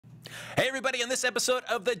Hey everybody, on this episode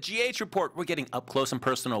of the GH Report, we're getting up close and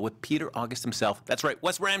personal with Peter August himself. That's right,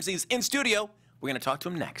 Wes Ramsey's in studio. We're going to talk to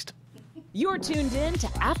him next. You're tuned in to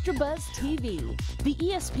AFTERBUZZ TV, the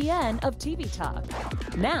ESPN of TV talk.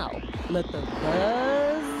 Now, let the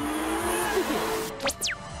buzz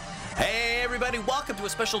begin. Hey everybody, welcome to a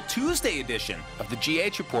special Tuesday edition of the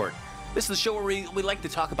GH Report. This is the show where we like to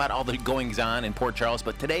talk about all the goings-on in Port Charles,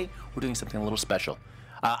 but today we're doing something a little special.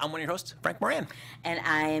 I'm one of your hosts, Frank Moran. And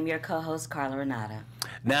I am your co-host, Carla Renata.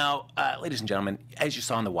 Now, ladies and gentlemen, as you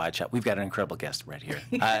saw in the wide shot, we've got an incredible guest right here.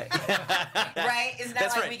 Right? It's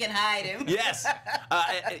not like we can hide him. Yes.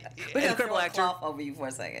 We're incredible gonna actor. throw a cloth over you for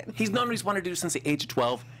a second. He's known what he's wanted to do since the age of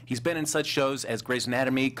 12. He's been in such shows as Grey's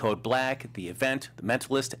Anatomy, Code Black, The Event, The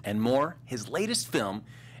Mentalist, and more. His latest film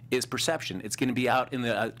is Perception. It's going to be out in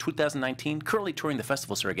the 2019, currently touring the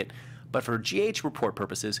festival circuit. But for GH Report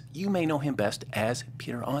purposes, you may know him best as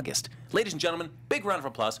Peter August. Ladies and gentlemen, big round of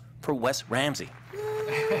applause for Wes Ramsey.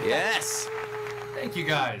 Yes. Thank you,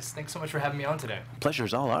 guys. Thanks so much for having me on today. Pleasure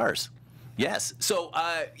is all ours. Yes. So,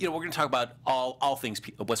 we're going to talk about all things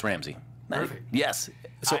Wes Ramsey. Perfect. Yes.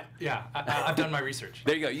 So I've done my research.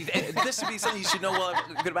 There you go. This would be something you should know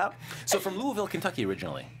good about. So, from Louisville, Kentucky,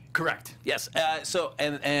 originally. Correct. Yes.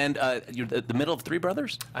 You're the middle of three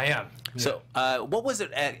brothers. I am. Yeah. So, what was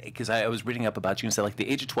it? Because I was reading up about you and said, like, the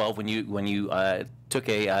age of 12, when you took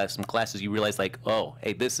some classes, you realized, like, oh,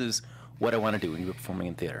 hey, this is what I want to do when you were performing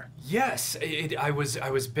in theater. Yes, I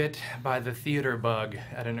was bit by the theater bug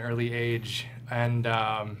at an early age, and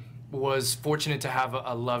was fortunate to have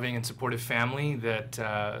a loving and supportive family that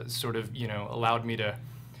sort of allowed me to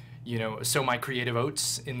sow my creative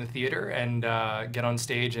oats in the theater and get on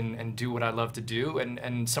stage and do what I love to do.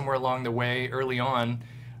 And somewhere along the way, early on,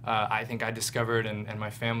 I think I discovered, and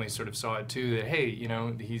my family sort of saw it too, that hey,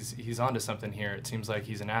 he's onto something here. It seems like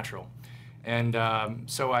he's a natural. And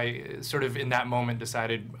so I sort of in that moment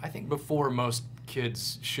decided, I think before most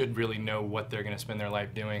kids should really know what they're going to spend their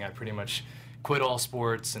life doing, I pretty much quit all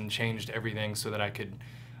sports and changed everything so that I could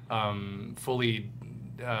fully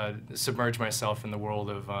submerge myself in the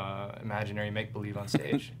world of imaginary make-believe on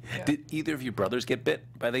stage. Yeah. Did either of you brothers get bit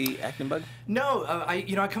by the acting bug? No,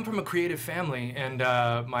 I come from a creative family, and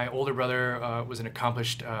my older brother was an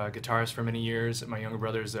accomplished guitarist for many years. My younger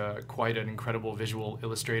brother's quite an incredible visual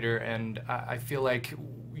illustrator, and I feel like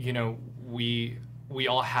we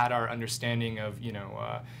all had our understanding of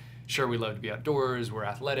sure, we love to be outdoors, we're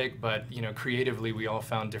athletic, but creatively we all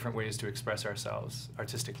found different ways to express ourselves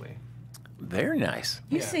artistically. Very nice.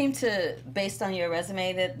 You seem to, based on your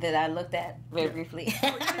resume that I looked at very briefly,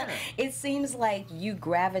 it seems like you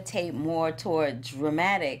gravitate more toward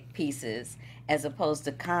dramatic pieces as opposed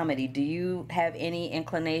to comedy. Do you have any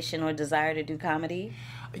inclination or desire to do comedy?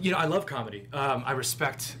 I love comedy. I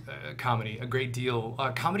respect comedy a great deal.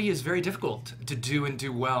 Comedy is very difficult to do and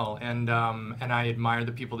do well, and I admire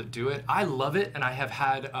the people that do it. I love it, and I have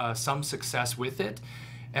had some success with it.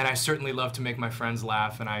 And I certainly love to make my friends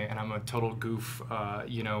laugh, and I'm a total goof,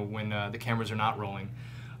 when the cameras are not rolling.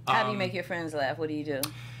 How do you make your friends laugh? What do you do?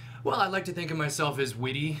 Well, I like to think of myself as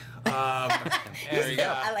witty.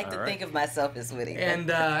 I like to think of myself as witty. And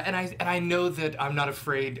I know that I'm not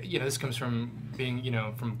afraid. This comes from being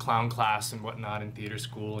from clown class and whatnot in theater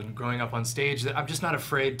school and growing up on stage. That I'm just not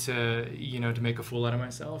afraid to to make a fool out of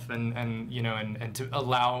myself and to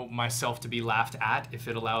allow myself to be laughed at if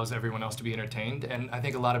it allows everyone else to be entertained. And I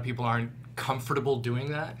think a lot of people aren't comfortable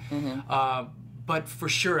doing that. Mm-hmm. But for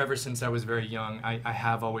sure, ever since I was very young, I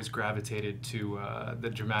have always gravitated to the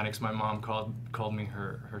dramatics. My mom called me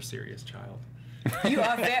her serious child. You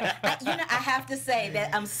are very, I have to say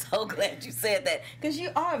that I'm so glad you said that, because you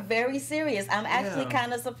are very serious. I'm actually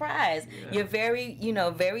kind of surprised. Yeah. You're very,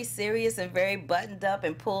 very serious and very buttoned up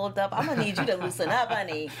and pulled up. I'm gonna need you to loosen up,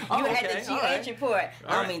 honey. You had the GH report.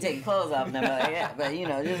 I don't mean take your clothes off, never like that, but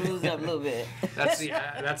just loosen up a little bit. That's the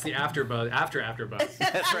AFTERBUZZ, AFTERBUZZ.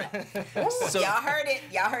 That's right. Ooh, so, y'all heard it.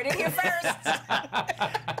 Y'all heard it here first.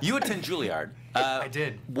 You attend Juilliard. I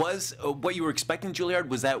did. Was what you were expecting Juilliard?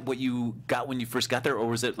 Was that what you got when you first got there, or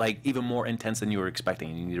was it like even more intense than you were expecting,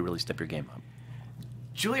 and you need to really step your game up?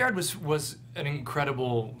 Juilliard was an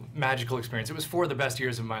incredible, magical experience. It was 4 of the best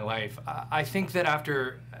years of my life. I think that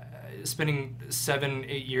after spending 7,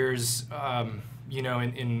 8 years,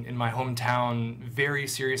 in my hometown, very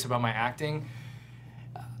serious about my acting,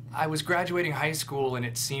 I was graduating high school, and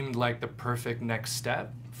it seemed like the perfect next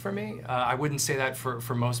step for me. I wouldn't say that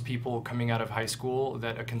for most people coming out of high school,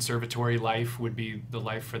 that a conservatory life would be the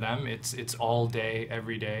life for them. It's all day,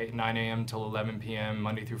 every day, 9 a.m. till 11 p.m.,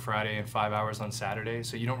 Monday through Friday, and 5 hours on Saturday,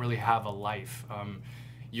 so you don't really have a life.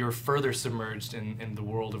 you're further submerged in the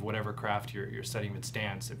world of whatever craft you're studying. If it's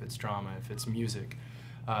dance, if it's drama, if it's music.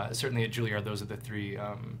 Certainly at Juilliard, those are the three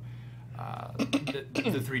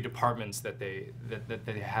the three departments that they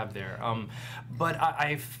have there. But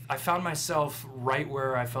I found myself right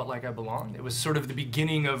where I felt like I belonged. It was sort of the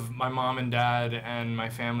beginning of my mom and dad and my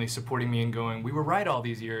family supporting me and going, we were right all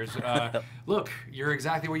these years. Look, you're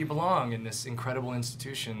exactly where you belong in this incredible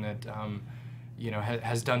institution that you know,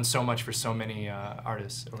 has done so much for so many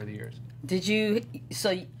artists over the years. Did you,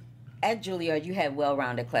 so at Juilliard, you had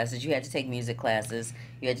well-rounded classes. You had to take music classes.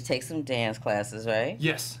 You had to take some dance classes, right?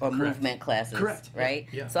 Yes, or correct. Movement classes, correct. Right?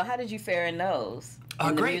 Yeah. So how did you fare in those?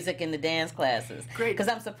 In the great. music and the dance classes? Great. Because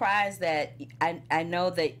I'm surprised that, I know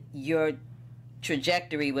that your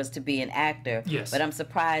trajectory was to be an actor, yes. But I'm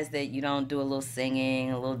surprised that you don't do a little singing,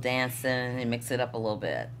 a little dancing, and mix it up a little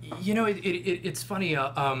bit. You know, it's funny.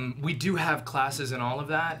 We do have classes in all of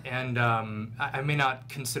that, and I may not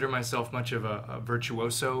consider myself much of a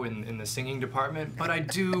virtuoso in the singing department, but I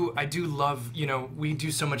do love. You know, we do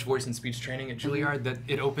so much voice and speech training at Juilliard that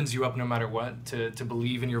it opens you up no matter what to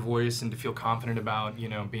believe in your voice and to feel confident about, you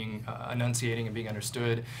know, being enunciating and being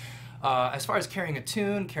understood. As far as carrying a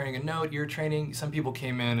tune, carrying a note, ear training, some people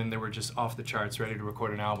came in and they were just off the charts, ready to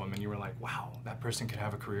record an album, and you were like, wow, that person could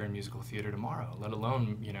have a career in musical theater tomorrow, let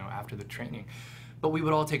alone, you know, after the training. But we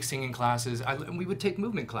would all take singing classes, and we would take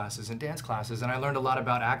movement classes and dance classes, and I learned a lot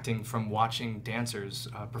about acting from watching dancers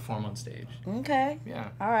perform on stage. Okay. Yeah.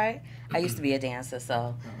 All right. I used to be a dancer,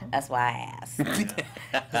 so that's why I asked. Because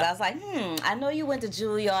I was like, I know you went to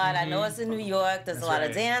Juilliard. I know it's in New York. There's That's a lot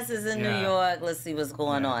right. of dances in Yeah. New York. Let's see what's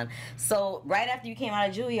going on. So right after you came out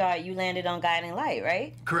of Juilliard, you landed on Guiding Light,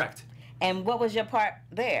 right? Correct. And what was your part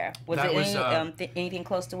there? Was That it was, anything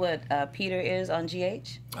close to what Peter is on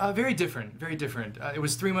GH? Very different, very different. It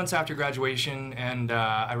was 3 months after graduation, and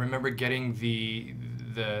I remember getting the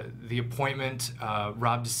appointment.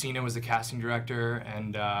 Rob DeCina was the casting director,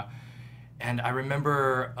 and I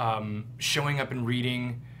remember showing up and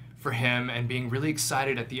reading for him and being really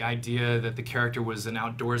excited at the idea that the character was an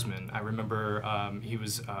outdoorsman. I remember he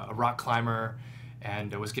was a rock climber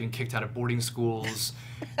and was getting kicked out of boarding schools.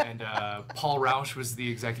 And Paul Rausch was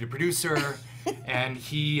the executive producer, and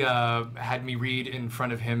he had me read in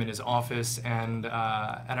front of him in his office. And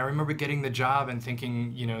I remember getting the job and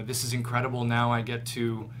thinking, you know, this is incredible. Now I get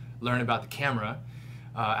to learn about the camera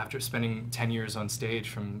after spending 10 years on stage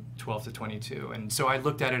from 12 to 22. And so I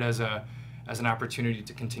looked at it as an opportunity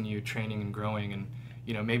to continue training and growing, and,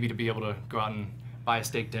 you know, maybe to be able to go out and buy a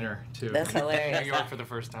steak dinner too. That's hilarious. In New York for the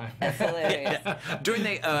first time. That's hilarious. During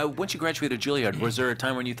the once you graduated Juilliard, was there a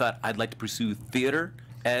time when you thought I'd like to pursue theater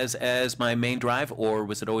as my main drive, or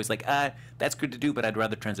was it always like that's good to do, but I'd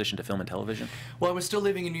rather transition to film and television? Well, I was still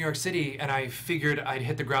living in New York City, and I figured I'd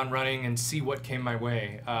hit the ground running and see what came my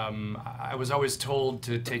way. I was always told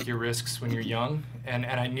to take your risks when you're young, and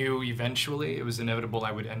I knew eventually it was inevitable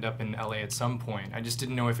I would end up in LA at some point. I just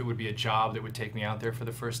didn't know if it would be a job that would take me out there for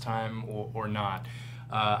the first time or not.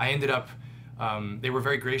 I ended up, they were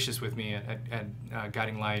very gracious with me at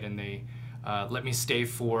Guiding Light, and they let me stay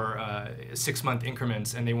for 6-month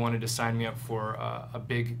increments, and they wanted to sign me up for a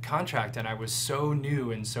big contract, and I was so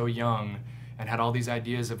new and so young and had all these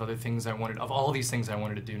ideas of other things I wanted, of all these things I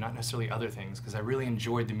wanted to do, not necessarily other things, because I really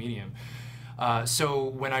enjoyed the medium. So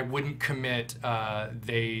when I wouldn't commit,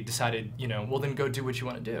 they decided, you know, well, then go do what you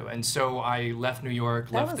want to do. And so I left New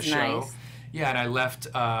York, left the show. Nice. Yeah, and I left,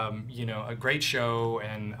 you know, a great show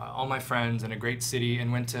and all my friends and a great city,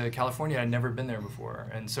 and went to California. I'd never been there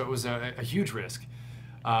before, and so it was a huge risk.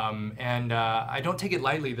 And I don't take it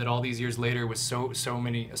lightly that all these years later, with so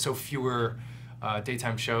fewer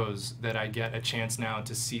daytime shows, that I get a chance now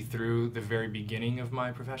to see through the very beginning of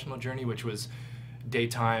my professional journey, which was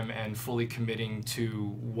daytime and fully committing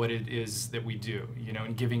to what it is that we do, you know,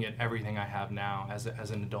 and giving it everything I have now as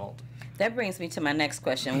an adult. That brings me to my next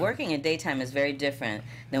question. Working in daytime is very different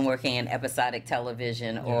than working in episodic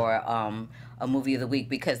television or a movie of the week,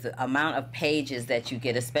 because the amount of pages that you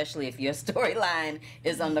get, especially if your storyline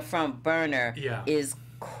is on the front burner, is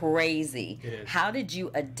crazy. It is. How did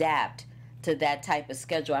you adapt to that type of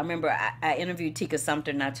schedule? I remember I interviewed Tika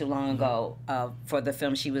Sumpter not too long ago for the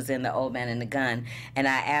film she was in, The Old Man and the Gun, and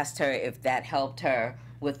I asked her if that helped her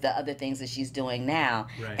with the other things that she's doing now.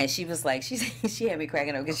 Right. And she was like, she had me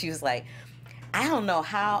cracking up, because she was like, I don't know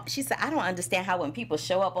how, she said, I don't understand how when people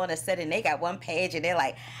show up on a set and they got one page and they're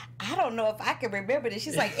like, I don't know if I can remember this.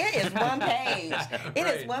 She's like, it is one page. It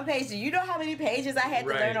is one page. Do you know how many pages I had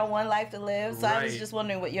to learn on One Life to Live? So I was just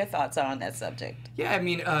wondering what your thoughts are on that subject. Yeah, I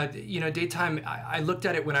mean, you know, daytime, I looked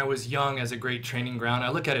at it when I was young as a great training ground. I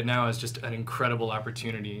look at it now as just an incredible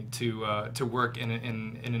opportunity to work in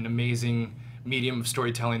an amazing medium of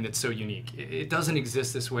storytelling that's so unique. It doesn't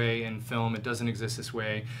exist this way in film. It doesn't exist this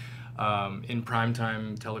way in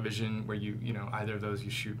primetime television, where you know, either of those you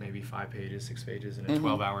shoot maybe 5 pages, 6 pages in a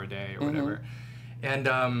 12-hour day or whatever. And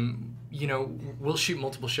you know, we'll shoot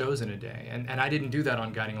multiple shows in a day, and I didn't do that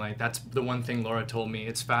on Guiding Light. That's the one thing Laura told me.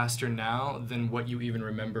 It's faster now than what you even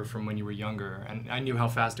remember from when you were younger, and I knew how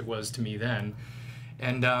fast it was to me then.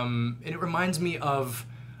 And it reminds me of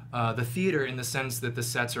the theater in the sense that the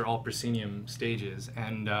sets are all proscenium stages,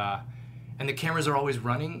 and the cameras are always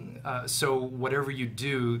running, so whatever you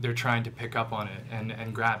do, they're trying to pick up on it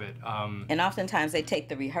and grab it. And oftentimes they take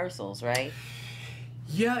the rehearsals, right?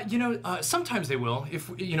 Yeah, you know, sometimes they will.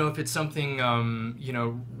 If you know, if it's something you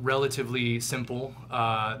know, relatively simple,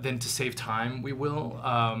 then to save time, we will.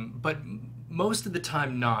 But most of the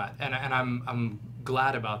time, not. And I'm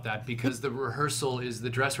glad about that, because the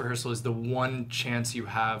dress rehearsal is the one chance you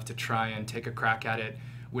have to try and take a crack at it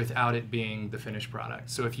without it being the finished product.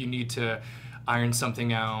 So if you need to iron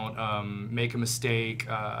something out, make a mistake,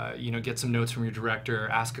 you know, get some notes from your director,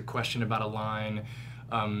 ask a question about a line,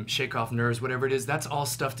 shake off nerves, whatever it is, that's all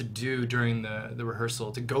stuff to do during the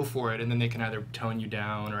rehearsal, to go for it, and then they can either tone you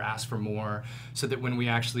down or ask for more, so that when we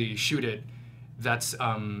actually shoot it, that's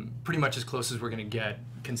pretty much as close as we're going to get,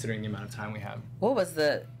 considering the amount of time we have. What's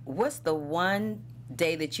the one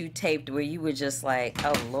day that you taped where you were just like,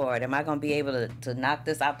 oh Lord, am I going to be able to knock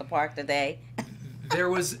this out the park today? There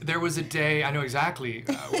was a day, I know exactly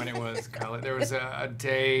when it was, Carla. There was a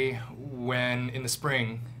day when, in the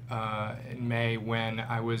spring, in May, when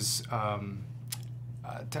I was,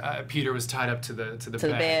 Peter was tied up to the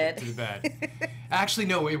bed. Actually,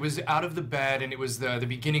 no, it was out of the bed, and it was the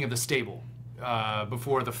beginning of the stable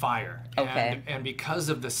before the fire. Okay. And because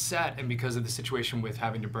of the set, and because of the situation with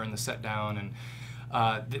having to burn the set down, and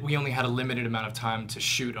we only had a limited amount of time to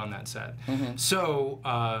shoot on that set. So,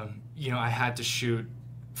 you know, I had to shoot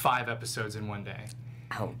 5 episodes in one day.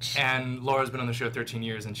 Ouch. And Laura's been on the show 13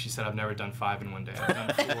 years, and she said, I've never done 5 in one day.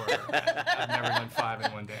 I've done 4. I've never done 5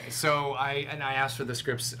 in one day. So I asked for the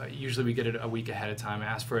scripts. Usually we get it a week ahead of time. I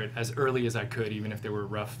asked for it as early as I could, even if they were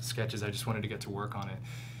rough sketches. I just wanted to get to work on it.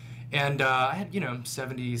 And I had, you know,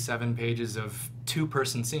 77 pages of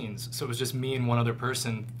 2-person scenes. So it was just me and one other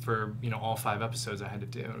person for, you know, all 5 episodes I had to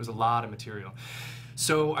do. It was a lot of material.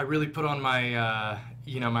 So I really put on my,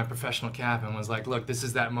 you know, my professional cap and was like, look, this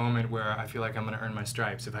is that moment where I feel like I'm going to earn my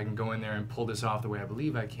stripes. If I can go in there and pull this off the way I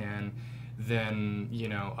believe I can, then, you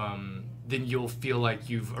know, then you'll feel like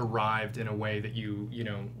you've arrived in a way that you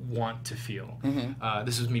know, want to feel.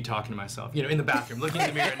 This was me talking to myself, you know, in the bathroom, looking in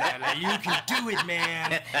the mirror, and like, you can do it,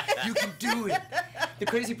 man. You can do it. The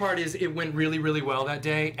crazy part is it went really, really well that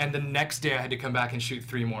day, and the next day I had to come back and shoot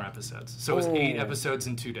 3 more episodes. So it was 8 episodes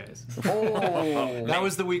in 2 days. That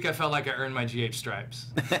was the week I felt like I earned my GH stripes.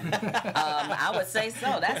 I would say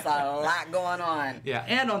so. That's a lot going on. Yeah,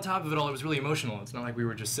 and on top of it all, it was really emotional. It's not like we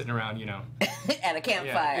were just sitting around, you know. At a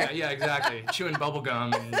campfire. Yeah, exactly. Chewing bubble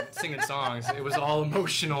gum and singing songs. It was all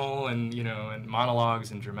emotional, and, you know, and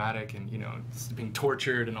monologues and dramatic, and, you know, being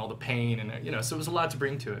tortured and all the pain, and, you know, so it was a lot to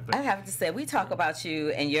bring to it. But I have to say, we talk about you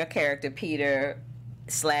and your character Peter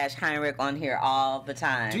 / Heinrich on here all the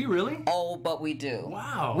time. Do you really? Oh, but we do.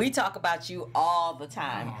 Wow. We talk about you all the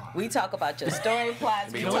time. We talk about your story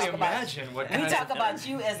plots. We talk about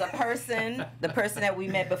you as a person, the person that we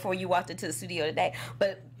met before you walked into the studio today.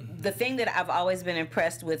 But the thing that I've always been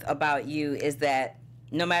impressed with about you is that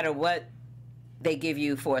no matter what they give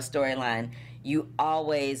you for a storyline, you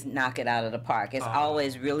always knock it out of the park. It's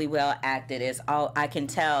always really well acted. I can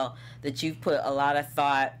tell that you've put a lot of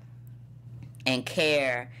thought and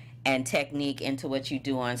care and technique into what you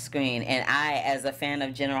do on screen. And I, as a fan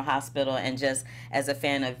of General Hospital and just as a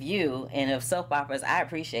fan of you and of soap operas, I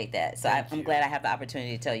appreciate that. So I'm glad I have the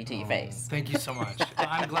opportunity to tell you to your face. Thank you so much.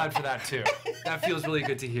 I'm glad for that too. That feels really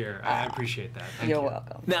good to hear. I appreciate that. Thank you. You're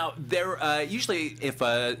welcome. Now, there usually if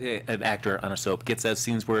an actor on a soap gets those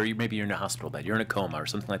scenes where maybe you're in a hospital bed, you're in a coma or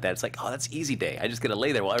something like that, it's like, oh, that's easy day. I just got to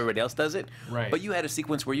lay there while everybody else does it. Right. But you had a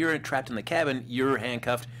sequence where you're trapped in the cabin, you're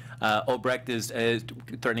handcuffed. Obrecht is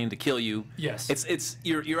threatening to kill you. Yes.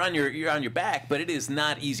 You're on your back, but it is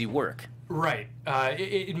not easy work. Right.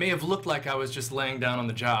 It may have looked like I was just laying down on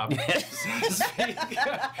the job, so to speak.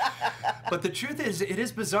 But the truth is, it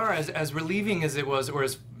is bizarre. As relieving as it was, or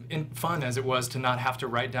as fun as it was to not have to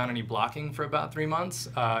write down any blocking for about 3 months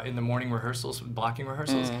in the morning rehearsals, blocking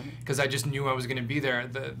rehearsals, because I just knew I was going to be there.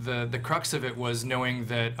 The crux of it was knowing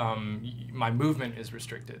that my movement is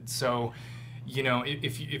restricted. So, you know,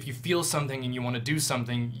 if you feel something and you want to do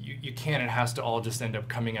something, you can't. It has to all just end up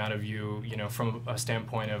coming out of you, you know, from a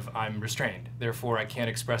standpoint of I'm restrained. Therefore, I can't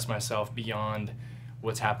express myself beyond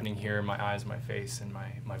what's happening here in my eyes, my face, and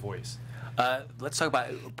my voice. Let's talk about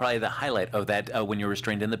probably the highlight of that when you're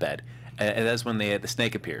restrained in the bed. And that's when the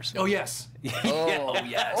snake appears. Oh, yes. Oh,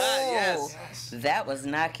 yes. yes. That was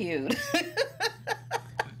not cute.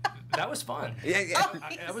 That was fun. Yeah.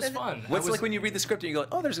 That was fun. What's like when you read the script and you go,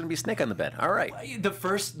 oh, there's going to be a snake on the bed. All right. The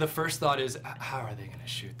first thought is, how are they going to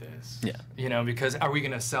shoot this? Yeah. You know, because are we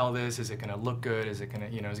going to sell this? Is it going to look good? Is it going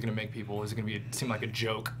to, you know, is it going to make people? Is it going to seem like a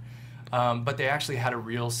joke? But they actually had a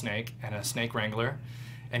real snake and a snake wrangler,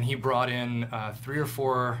 and he brought in 3 or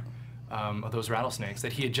 4 of those rattlesnakes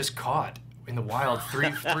that he had just caught in the wild 3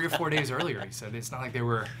 or 4 days earlier. He said it's not like they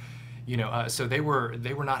were, you know, so they were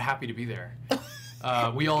not happy to be there.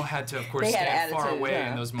 We all had to, of course, stand far away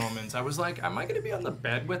in those moments. I was like, am I going to be on the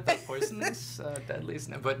bed with the poisonous, deadly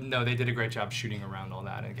snake? But no, they did a great job shooting around all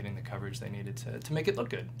that and getting the coverage they needed to make it look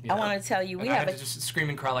good. You know? I want to tell you, I had to just scream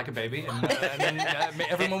and cry like a baby, and then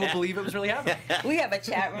everyone would believe it was really happening. We have a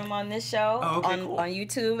chat room on this show on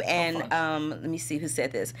YouTube, and let me see who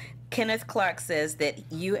said this. Kenneth Clark says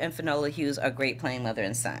that you and Finola Hughes are great playing mother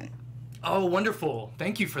and son. Oh, wonderful!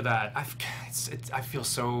 Thank you for that. I feel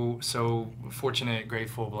so fortunate,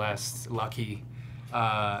 grateful, blessed, lucky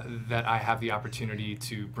that I have the opportunity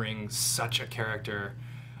to bring such a character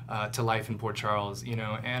to life in Port Charles. You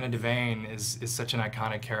know, Anna Devane is such an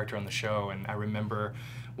iconic character on the show, and I remember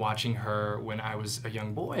watching her when I was a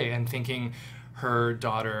young boy and thinking her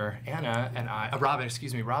daughter Anna and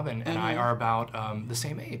Robin and I are about the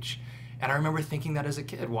same age. And I remember thinking that as a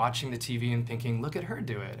kid, watching the TV and thinking, look at her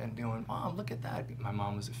do it, and going, Mom, look at that. My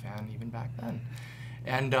mom was a fan even back then.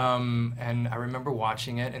 And I remember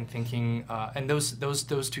watching it and thinking, and those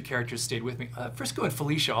 2 characters stayed with me. Frisco and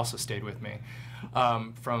Felicia also stayed with me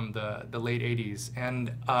from the late 80s.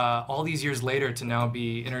 And all these years later to now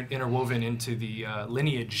be interwoven into the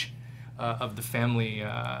lineage of the family,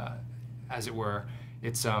 as it were,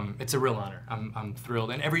 it's a real honor. I'm thrilled,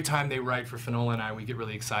 and every time they write for Finola and I, we get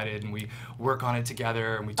really excited and we work on it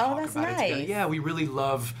together and we talk about it together. Yeah, we really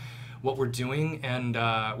love what we're doing, and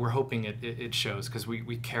we're hoping it shows, because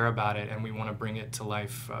we care about it and we want to bring it to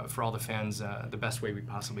life for all the fans the best way we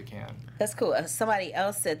possibly can. That's cool. Somebody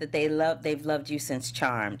else said that they've loved you since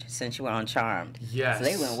Charmed, since you were on Charmed. Yes. So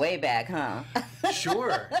they went way back, huh?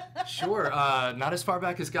 Sure. Not as far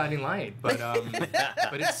back as Guiding Light, but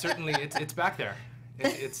it's certainly it's back there.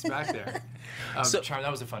 It's back there. Charmed, that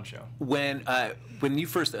was a fun show. When you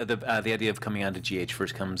first the idea of coming on to GH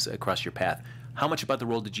first comes across your path, how much about the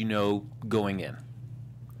role did you know going in?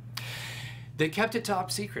 They kept it top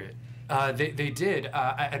secret. They did.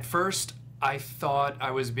 At first, I thought I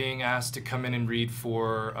was being asked to come in and read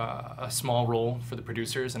for a small role for the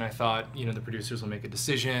producers, and I thought, you know, the producers will make a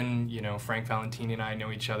decision. You know, Frank Valentini and I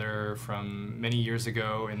know each other from many years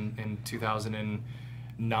ago. In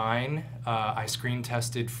 2009, I screen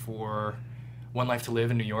tested for One Life to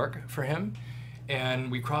Live in New York for him.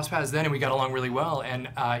 And we crossed paths then, and we got along really well. And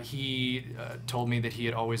he told me that he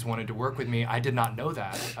had always wanted to work with me. I did not know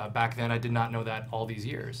that. Back then, I did not know that all these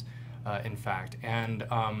years, in fact. And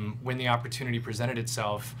when the opportunity presented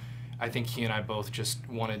itself, I think he and I both just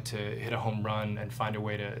wanted to hit a home run and find a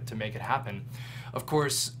way to make it happen. Of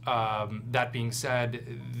course, that being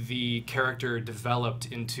said, the character developed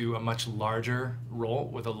into a much larger role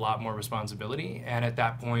with a lot more responsibility. And at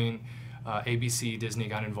that point, ABC, Disney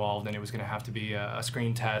got involved, and it was going to have to be a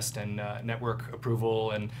screen test and network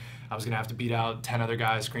approval, and I was going to have to beat out 10 other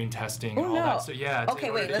guys screen testing and all that. So yeah.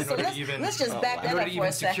 Okay, wait. Let's just back that up for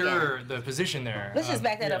a second. Secure the position there. Let's just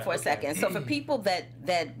back that up for a second. So for people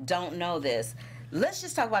that don't know this, let's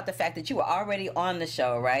just talk about the fact that you were already on the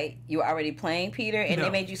show, right? You were already playing Peter, and they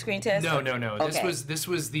made you screen test? No. Okay. This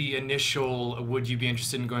was the initial, would you be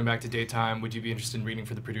interested in going back to daytime? Would you be interested in reading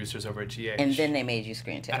for the producers over at GH? And then they made you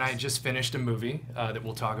screen test. And I just finished a movie that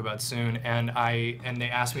we'll talk about soon, and they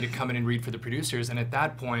asked me to come in and read for the producers, and at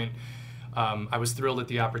that point, I was thrilled at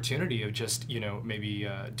the opportunity of just, you know, maybe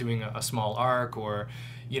doing a small arc, or,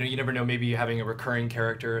 you know, you never know, maybe having a recurring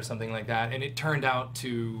character or something like that. And it turned out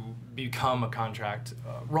to become a contract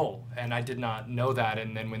role, and I did not know that.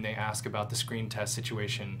 And then when they asked about the screen test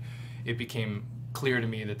situation, it became clear to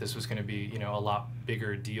me that this was going to be, you know, a lot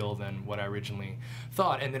bigger deal than what I originally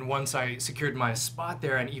thought. And then once I secured my spot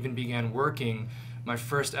there and even began working, my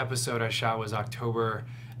first episode I shot was October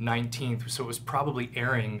 19th, so it was probably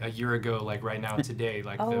airing a year ago, like right now today,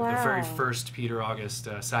 like the very first Peter August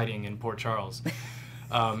sighting in Port Charles,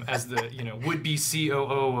 as the would-be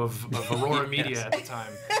COO of Aurora Media at the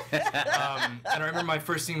time. And I remember my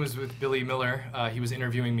first scene was with Billy Miller. He was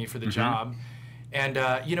interviewing me for the job, and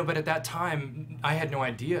but at that time I had no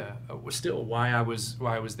idea still why I was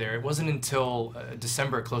there. It wasn't until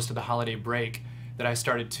December, close to the holiday break, that I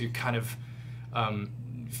started to kind of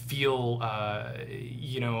feel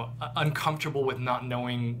uncomfortable with not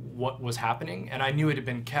knowing what was happening, and I knew it had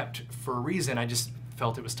been kept for a reason. I just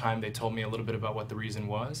felt it was time they told me a little bit about what the reason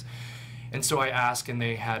was. And so I asked, and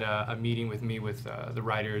they had a meeting with me with the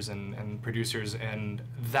writers and producers, and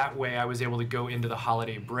that way I was able to go into the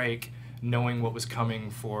holiday break knowing what was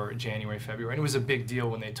coming for January, February. And it was a big deal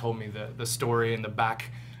when they told me the story and the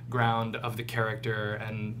background of the character,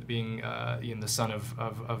 and being the son of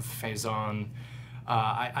Faison.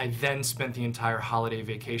 I then spent the entire holiday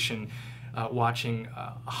vacation watching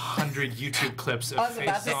 100 YouTube clips of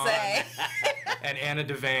Faison and Anna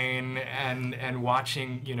Devane, and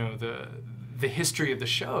watching the history of the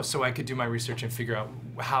show, so I could do my research and figure out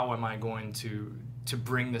how am I going to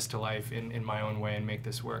bring this to life in my own way and make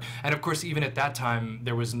this work. And of course, even at that time,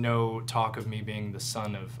 there was no talk of me being the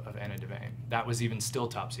son of Anna Devane. That was even still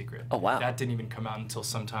top secret. Oh, wow. That didn't even come out until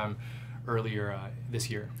sometime earlier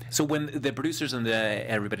this year. So when the producers and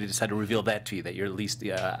everybody decided to reveal that to you, that you're at least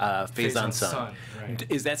Faison's son, right.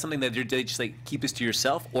 Is that something that they just like keep this to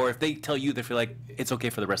yourself, or if they tell you, they feel like it's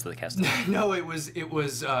okay for the rest of the cast? No, it was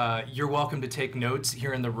you're welcome to take notes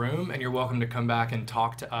here in the room, and you're welcome to come back and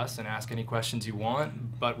talk to us and ask any questions you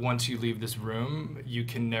want, but once you leave this room, you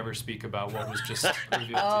can never speak about what was just revealed to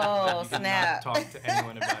you. Oh, You snap. cannot talk to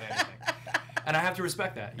anyone about anything. And I have to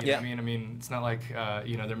respect that. You know what I mean, it's not like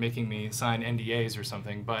they're making me sign NDAs or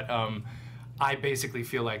something, but I basically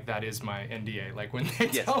feel like that is my NDA. Like when they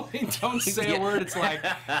tell me don't say a word, it's like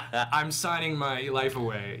I'm signing my life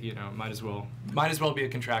away. Might as well be a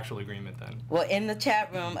contractual agreement then. Well, in the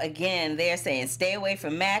chat room again, they're saying stay away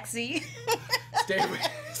from Maxie. Stay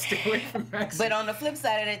away from Maxie. But on the flip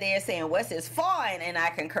side of it, they're saying Wes is fine, and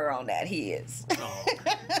I concur on that. He is. Oh.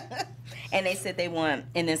 And they said they want,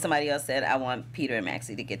 and then somebody else said, I want Peter and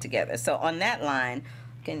Maxie to get together. So on that line,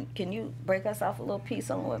 can you break us off a little piece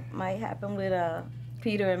on what might happen with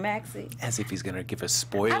Peter and Maxie? As if he's going to give us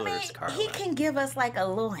spoilers, I mean, Carla. he can give us like a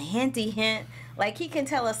little hint. Like he can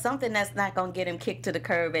tell us something that's not going to get him kicked to the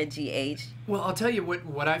curb at GH. Well, I'll tell you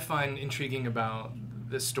what I find intriguing about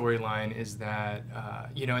this storyline is that,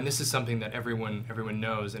 and this is something that everyone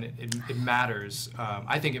knows, and it matters.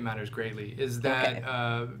 I think it matters greatly. Is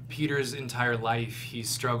that Peter's entire life he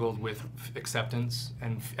struggled with acceptance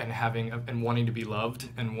and having and wanting to be loved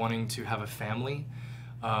and wanting to have a family,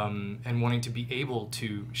 and wanting to be able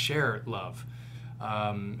to share love,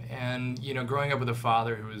 and growing up with a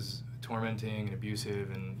father who was tormenting and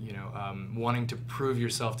abusive, and wanting to prove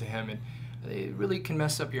yourself to him. It really can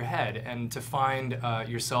mess up your head, and to find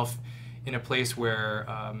yourself in a place where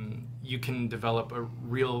you can develop a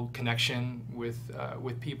real connection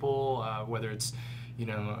with people, whether it's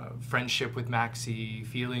friendship with Maxie,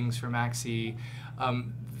 feelings for Maxie.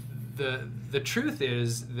 The truth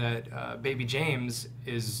is that baby James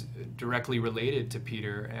is directly related to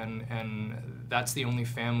Peter, and that's the only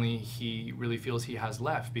family he really feels he has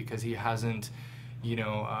left, because he hasn't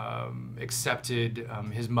accepted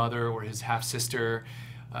his mother or his half-sister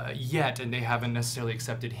yet, and they haven't necessarily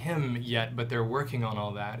accepted him yet, but they're working on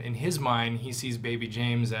all that. In his mind, he sees baby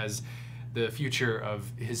James as the future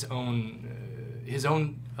of his own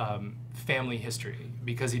family history,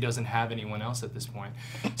 because he doesn't have anyone else at this point.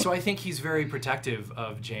 So I think he's very protective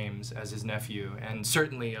of James as his nephew, and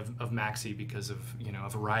certainly of Maxie because of a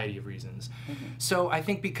variety of reasons. So I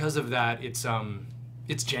think because of that, it's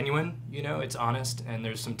genuine, it's honest, and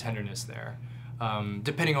there's some tenderness there.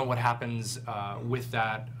 Depending on what happens with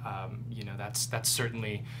that, that's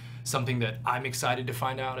certainly something that I'm excited to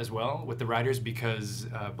find out as well with the writers, because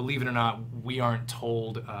believe it or not, we aren't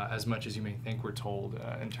told as much as you may think we're told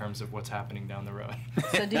in terms of what's happening down the road.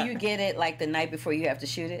 So do you get it like the night before you have to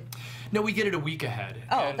shoot it? No, we get it a week ahead.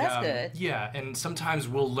 Oh, and, that's good. Yeah, and sometimes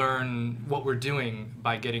we'll learn what we're doing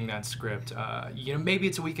by getting that script. Maybe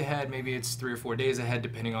it's a week ahead, maybe it's 3 or 4 days ahead,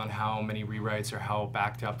 depending on how many rewrites or how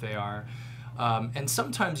backed up they are. And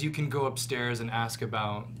sometimes you can go upstairs and ask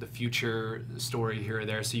about the future story here or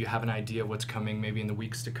there, so you have an idea of what's coming maybe in the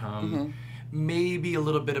weeks to come, maybe a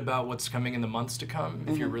little bit about what's coming in the months to come,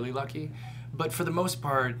 if you're really lucky. But for the most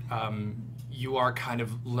part, you are kind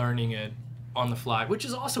of learning it on the fly, which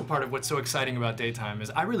is also part of what's so exciting about daytime, is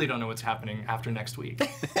I really don't know what's happening after next week.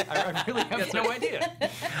 I really have no idea.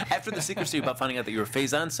 After the secrecy about finding out that you're a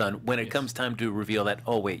Faison son, when it comes time to reveal that,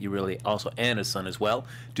 oh wait, you're really also Anna's son as well,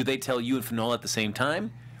 do they tell you and Finola at the same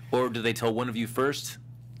time? Or do they tell one of you first,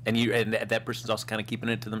 and that person's also kind of keeping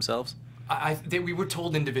it to themselves? We were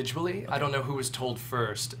told individually. I don't know who was told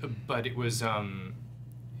first, but it was a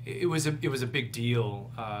big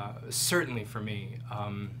deal, certainly for me.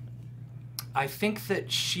 I think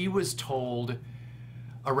that she was told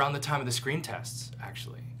around the time of the screen tests,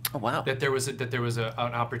 actually. Oh wow! That there was an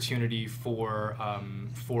opportunity for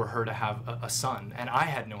her to have a son, and I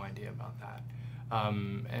had no idea about that.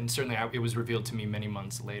 And certainly it was revealed to me many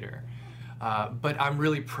months later. But I'm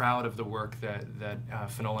really proud of the work that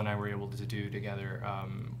Finola and I were able to do together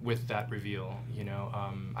with that reveal. You know,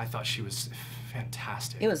 I thought she was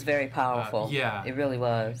fantastic. It was very powerful. Yeah. It really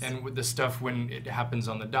was. And with the stuff when it happens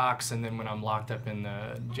on the docks, and then when I'm locked up in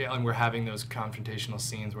the jail, and we're having those confrontational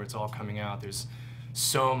scenes where it's all coming out, there's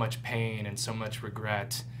so much pain and so much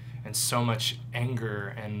regret and so much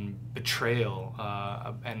anger and betrayal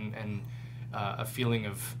and a feeling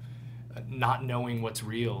of not knowing what's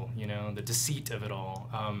real, you know, the deceit of it all,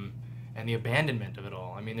 and the abandonment of it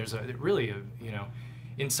all. I mean, there's you know,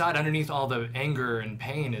 inside, underneath all the anger and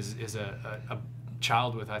pain is a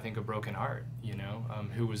child with, I think, a broken heart, you know,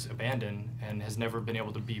 who was abandoned and has never been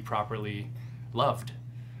able to be properly loved.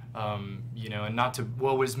 You know, and not to,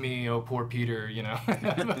 woe is me, oh poor Peter, you know.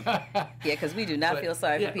 Yeah, because we do not feel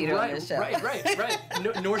sorry for Peter on this show. Right.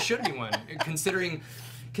 Nor should anyone, considering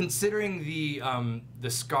the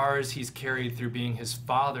scars he's carried through being his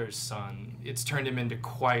father's son. It's turned him into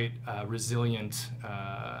quite a resilient,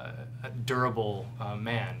 durable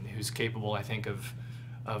man who's capable, I think,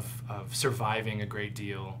 of surviving a great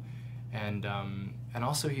deal, and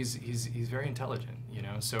also he's very intelligent. You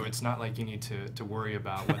know, so it's not like you need to worry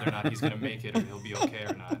about whether or not he's going to make it or he'll be okay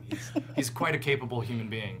or not. He's quite a capable human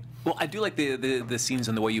being. Well, I do like the scenes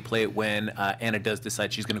and the way you play it when Anna does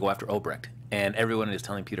decide she's going to go after Obrecht, and everyone is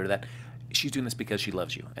telling Peter that she's doing this because she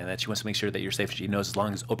loves you and that she wants to make sure that you're safe. She knows as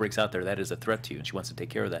long as Obrecht's out there, that is a threat to you, and she wants to take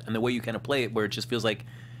care of that. And the way you kind of play it, where it just feels like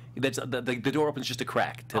that's the door opens just a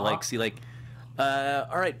crack to like see like, all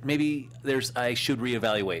right, maybe I should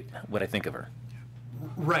reevaluate what I think of her.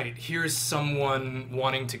 Right, here's someone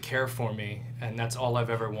wanting to care for me, and that's all I've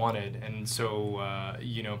ever wanted. And so,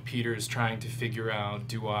 you know, Peter's trying to figure out,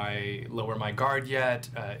 do I lower my guard yet?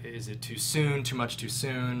 Is it too soon, too much too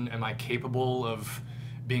soon? Am I capable of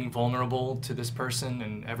being vulnerable to this person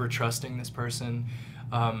and ever trusting this person?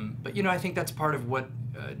 But, you know, I think that's part of what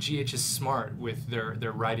GH is smart with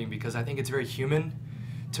their writing, because I think it's very human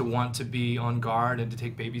to want to be on guard and to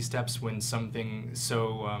take baby steps when something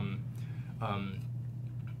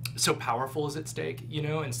so powerful is at stake, you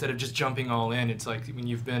know, instead of just jumping all in. It's like when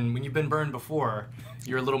you've been burned before,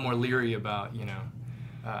 you're a little more leery about, you know,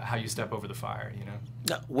 how you step over the fire, you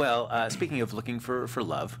know. Well, speaking of looking for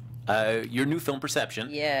love, your new film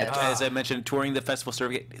Perception, as I mentioned, touring the festival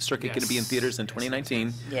circuit, going to be in theaters in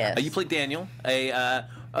 2019. Yes. You played Daniel. To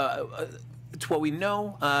what we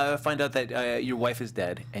know, find out that your wife is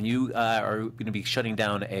dead, and you are going to be shutting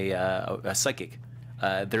down a psychic.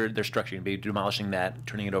 They're structuring, be demolishing that,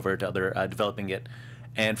 turning it over to other, developing it,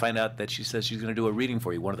 and find out that she says she's going to do a reading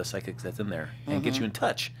for you, one of the psychics that's in there, and get you in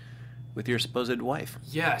touch with your supposed wife.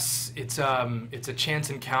 Yes, it's a chance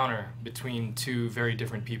encounter between two very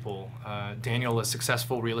different people. Daniel, a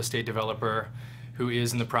successful real estate developer who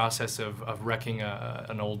is in the process of wrecking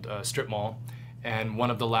an old strip mall, and one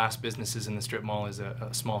of the last businesses in the strip mall is a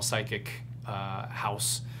small psychic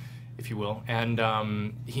house, if you will, and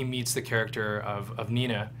he meets the character of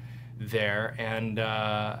Nina there, and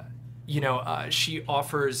you know, she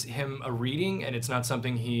offers him a reading, and it's not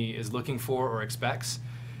something he is looking for or expects,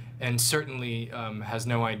 and certainly has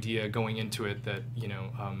no idea going into it that, you know,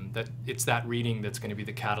 that it's that reading that's going to be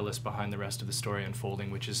the catalyst behind the rest of the story unfolding,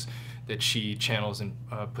 which is that she channels and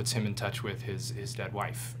puts him in touch with his dead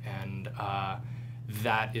wife, and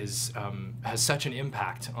that is has such an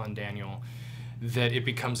impact on Daniel that it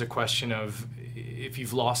becomes a question of, if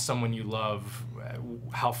you've lost someone you love,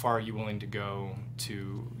 how far are you willing to go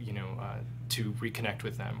to, you know, to reconnect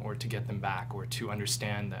with them, or to get them back, or to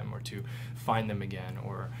understand them, or to find them again,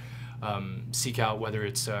 or seek out whether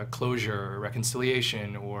it's closure or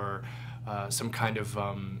reconciliation, or some kind of,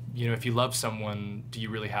 you know, if you love someone, do you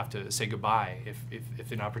really have to say goodbye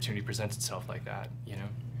if an opportunity presents itself like that, you know?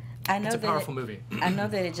 It's a powerful movie. I know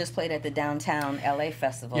that it just played at the Downtown LA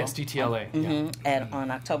Festival. Yes, DTLA.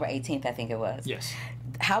 On October 18th, I think it was. Yes.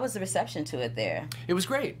 How was the reception to it there? It was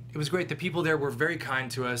great. It was great. The people there were very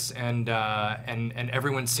kind to us, and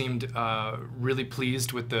everyone seemed really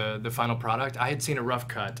pleased with the final product. I had seen a rough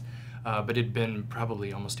cut, but it'd been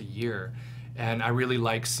probably almost a year, and I really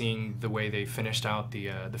like seeing the way they finished out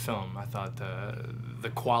the film. I thought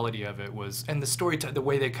the quality of it was, and the story, the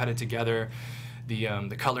way they cut it together,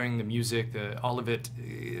 the coloring, the music, all of it.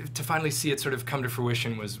 To finally see it sort of come to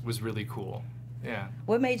fruition was really cool. Yeah.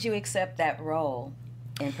 What made you accept that role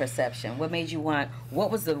in Perception? What made you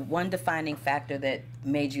what was the one defining factor that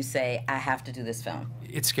made you say, I have to do this film?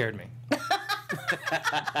 It scared me.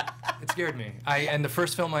 It scared me. And the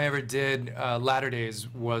first film I ever did, Latter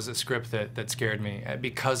Days, was a script that scared me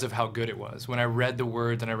because of how good it was. When I read the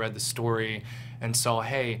words and I read the story and saw,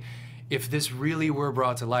 hey, if this really were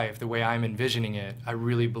brought to life the way I'm envisioning it, I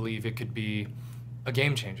really believe it could be a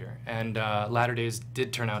game changer. And Latter Days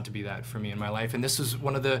did turn out to be that for me in my life. And this was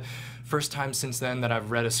one of the first times since then that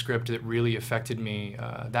I've read a script that really affected me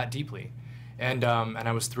that deeply. And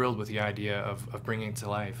I was thrilled with the idea of bringing it to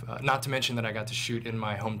life. Not to mention that I got to shoot in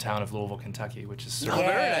my hometown of Louisville, Kentucky, which is so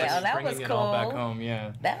very nice. Oh, that bringing was it cool. all back home,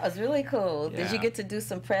 yeah. That was really cool. Yeah. Did you get to do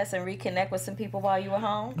some press and reconnect with some people while you were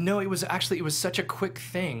home? No, it was such a quick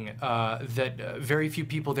thing that very few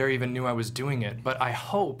people there even knew I was doing it. But I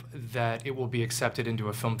hope that it will be accepted into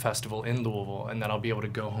a film festival in Louisville, and that I'll be able to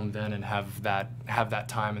go home then and have that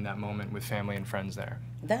time and that moment with family and friends there.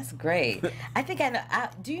 That's great. I think I know.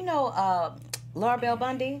 Do you know Laura Bell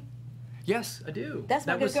Bundy? Yes, I do. That's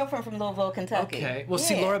my good girlfriend from Louisville, Kentucky. Okay. Well, yeah.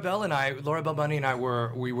 see, Laura Bell Bundy and I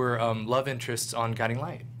were love interests on Guiding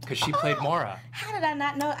Light because she played Mora. How did I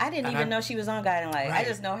not know? I didn't even know she was on Guiding Light. Right. I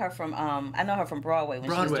just know her from I know her from Broadway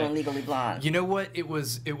when she was doing Legally Blonde. You know what? It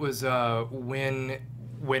was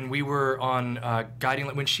when we were on Guiding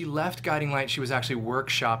Light, when she left Guiding Light, she was actually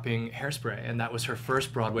workshopping Hairspray, and that was her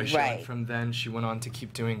first Broadway show. Right. And from then, she went on to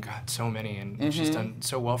keep doing, God, so many, and she's done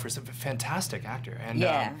so well for some fantastic actor. And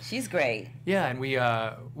yeah, she's great. yeah, and we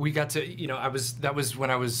got to, you know, that was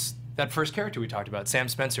when I was that first character we talked about, Sam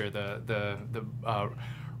Spencer,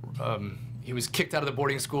 he was kicked out of the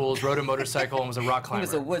boarding schools, rode a momotorcycle, and was a rock climber. He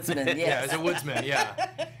was a woodsman. Yes. Yeah, as a woodsman.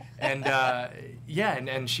 Yeah. And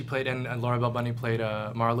and she played, and Laura Bell Bundy played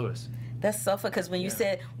Mara Lewis. That's so fun, because when you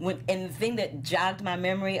said, and the thing that jogged my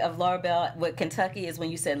memory of Laura Bell with Kentucky is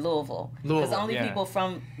when you said Louisville. Because only people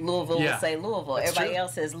from Louisville will say Louisville. That's Everybody true.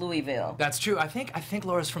 else says Louisville. That's true. I think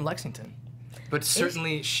Laura's from Lexington. But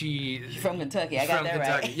certainly she's from Kentucky. I got from that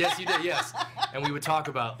Kentucky. right. Yes, you did, yes. And we would talk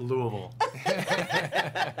about Louisville.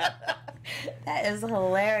 That is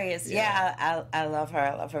hilarious. Yeah, I love her.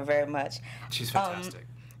 I love her very much. She's fantastic.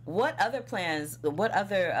 What other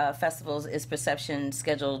festivals is Perception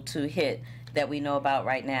scheduled to hit that we know about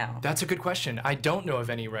right now? That's a good question. I don't know of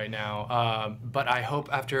any right now, but I hope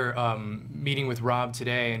after meeting with Rob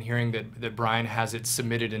today and hearing that Brian has it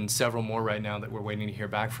submitted and several more right now that we're waiting to hear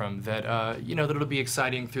back from, that you know, that it'll be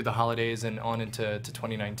exciting through the holidays and on into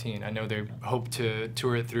 2019. I know they hope to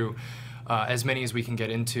tour it through as many as we can get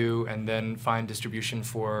into, and then find distribution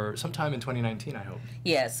for sometime in 2019, I hope.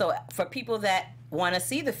 Yeah, so for people that want to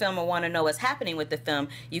see the film or want to know what's happening with the film,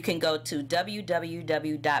 you can go to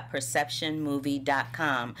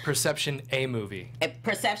www.perceptionmovie.com. Perception A Movie.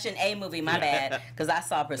 Perception A Movie, my bad, because I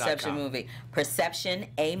saw Perception Movie.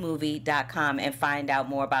 Perceptionamovie.com, and find out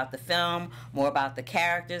more about the film, more about the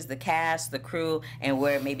characters, the cast, the crew, and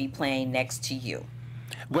where it may be playing next to you.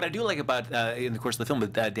 What I do like about, in the course of the film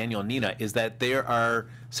with Daniel and Nina, is that there are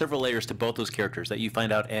several layers to both those characters that you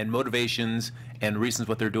find out, and motivations and reasons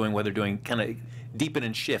what they're doing kind of deepen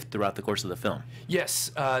and shift throughout the course of the film.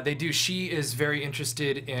 Yes, they do. She is very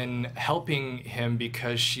interested in helping him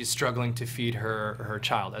because she's struggling to feed her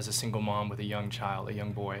child as a single mom with a young child, a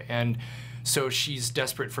young boy. And so she's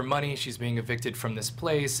desperate for money. She's being evicted from this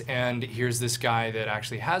place, and here's this guy that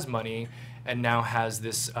actually has money and now has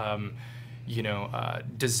this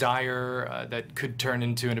desire that could turn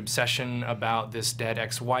into an obsession about this dead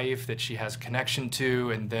ex-wife that she has connection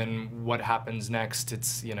to, and then what happens next.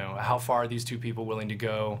 It's, how far are these two people willing to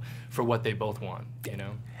go for what they both want,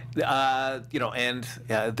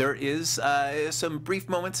 there is some brief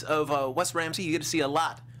moments of Wes Ramsey. You get to see a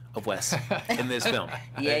lot of Wes in this film.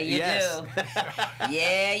 Yeah, you do.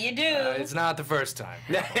 Yeah, you do. It's not the first time.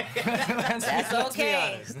 That's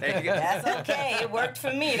okay. That's okay. It worked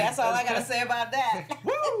for me. That's all I got to say about that.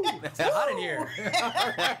 Woo! It's hot in here.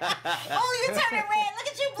 Oh, you turning red. Look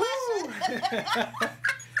at you blushing.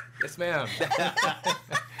 Yes, ma'am.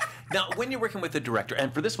 Now, when you're working with the director,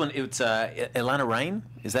 and for this one, it's Ilana Rain,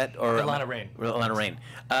 is that or Ilana Rain? Ilana Rain.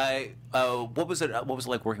 What was it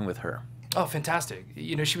like working with her? Oh, fantastic.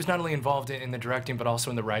 You know, she was not only involved in the directing, but also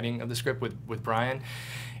in the writing of the script with Brian.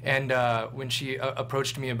 And when she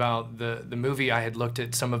approached me about the movie, I had looked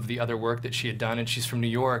at some of the other work that she had done, and she's from New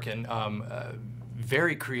York, and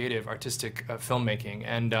very creative, artistic filmmaking.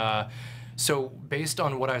 And so based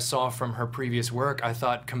on what I saw from her previous work, I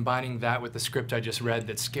thought combining that with the script I just read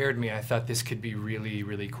that scared me, I thought this could be really,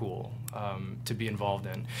 really cool to be involved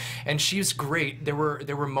in. And she's great. There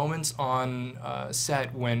were moments on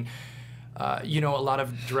set when you know, a lot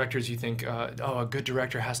of directors, you think, oh, a good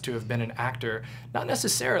director has to have been an actor. Not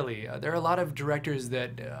necessarily. There are a lot of directors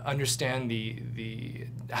that understand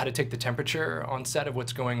how to take the temperature on set of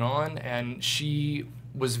what's going on, and she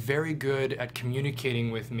was very good at communicating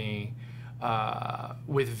with me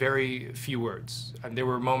with very few words. And there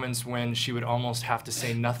were moments when she would almost have to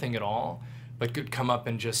say nothing at all, but could come up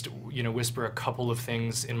and just, you know, whisper a couple of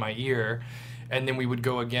things in my ear. And then we would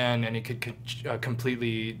go again, and it could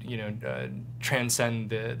completely, you know, transcend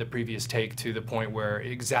the previous take to the point where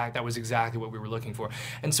that was exactly what we were looking for.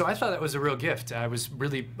 And so I thought that was a real gift. I was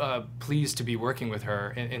really pleased to be working with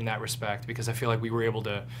her in that respect, because I feel like we were able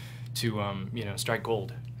to you know, strike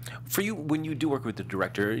gold. For you, when you do work with the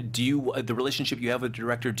director, do you the relationship you have with the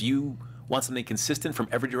director, do you want something consistent from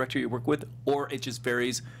every director you work with, or it just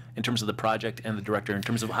varies in terms of the project and the director, in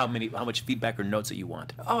terms of how much feedback or notes that you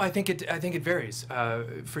want? Oh, I think it varies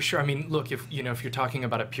for sure. I mean, look, if you're talking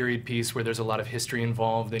about a period piece where there's a lot of history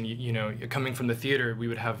involved, then you know, coming from the theater, we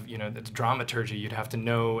would have, you know, it's dramaturgy. You'd have to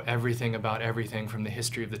know everything about everything from the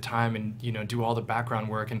history of the time, and, you know, do all the background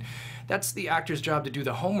work, and that's the actor's job to do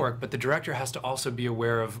the homework. But the director has to also be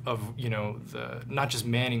aware of you know, not just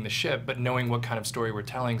manning the ship, but knowing what kind of story we're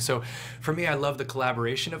telling. So for me, I love the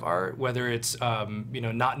collaboration of art, whether it's you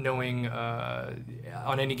know, not knowing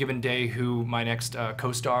on any given day who my next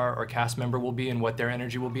co-star or cast member will be and what their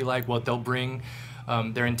energy will be like, what they'll bring,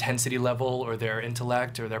 their intensity level or their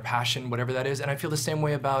intellect or their passion, whatever that is. And I feel the same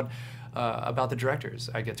way about the directors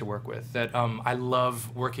I get to work with, that I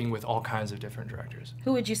love working with all kinds of different directors.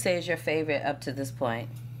 Who would you say is your favorite up to this point?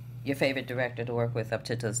 Your favorite director to work with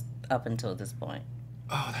up until this point?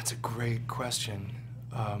 Oh, that's a great question.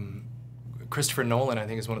 Christopher Nolan, I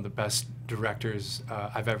think, is one of the best directors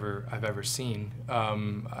I've ever seen.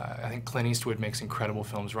 I think Clint Eastwood makes incredible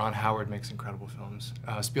films. Ron Howard makes incredible films.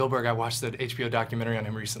 Spielberg, I watched the HBO documentary on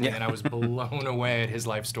him recently, and I was blown away at his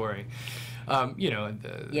life story. You know,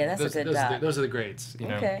 yeah, that's a good doc. Those are the greats. You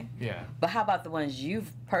know? Okay. Yeah. But how about the ones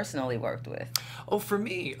you've personally worked with? Oh, for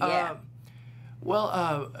me. Yeah.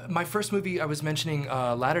 Well, my first movie I was mentioning,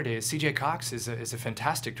 Latter Days, C.J. Cox is a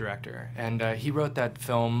fantastic director, and he wrote that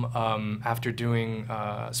film after doing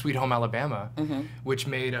Sweet Home Alabama, which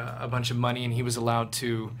made a bunch of money, and he was allowed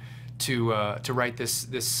to write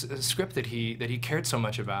this script that he cared so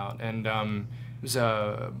much about, and it was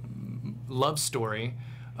a love story,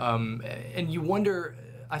 and you wonder,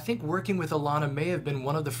 I think working with Alana may have been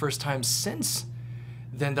one of the first times since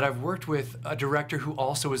then that I've worked with a director who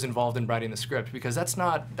also was involved in writing the script, because that's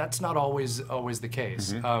not always the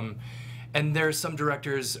case. And there's some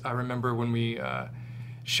directors, I remember when we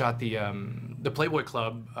shot the Playboy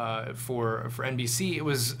Club for NBC, it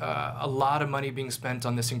was a lot of money being spent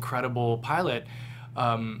on this incredible pilot.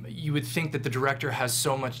 You would think that the director has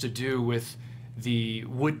so much to do with the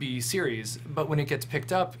would-be series, but when it gets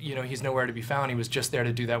picked up, you know, he's nowhere to be found. He was just there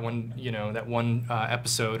to do that one, you know,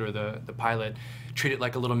 episode or the pilot, treat it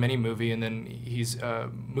like a little mini movie, and then he's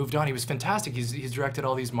moved on. He was fantastic. He's directed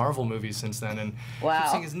all these Marvel movies since then, and keep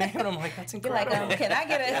seeing his name, and I'm like, that's incredible. You're like, can I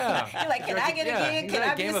get a? Yeah. You're like, can I get a gig? Can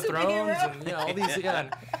I be Game a of Thrones superhero? and all these, yeah.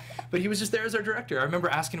 But he was just there as our director. I remember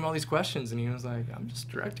asking him all these questions, and he was like, I'm just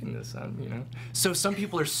directing this, you know. So some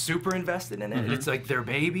people are super invested in it, and it's like their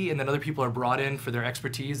baby, and then other people are brought in for their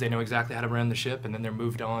expertise. They know exactly how to run the ship, and then they're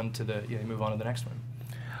moved on to they move on to the next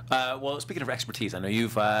one. Well, speaking of expertise, I know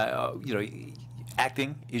you've, you know,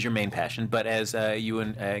 acting is your main passion, but as you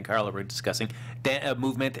and Carla were discussing,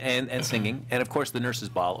 movement and singing, and of course the Nurses'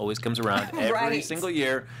 Ball always comes around every single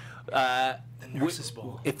year. The Nurses'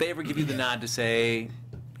 Ball. If they ever give you the nod to say,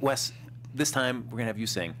 Wes, this time we're gonna have you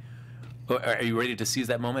sing, are you ready to seize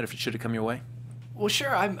that moment if it should have come your way? Well,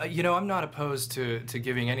 sure. I'm not opposed to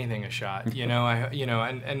giving anything a shot. You know,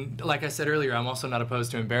 and like I said earlier, I'm also not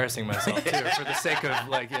opposed to embarrassing myself too, for the sake of,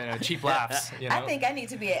 like, you know, cheap laughs. You know? I think I need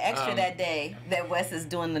to be an extra that day that Wes is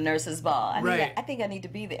doing the Nurses' Ball. I think I need to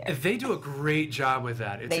be there. They do a great job with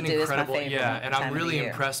that. It's incredible. It's my favorite and I'm really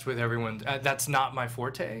impressed with everyone. That's not my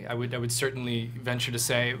forte. I would certainly venture to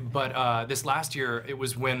say, but this last year it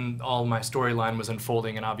was when all my storyline was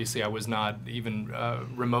unfolding, and obviously I was not even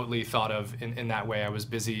remotely thought of in that that way. I was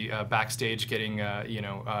busy backstage getting,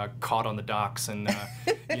 caught on the docks and,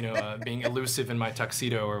 being elusive in my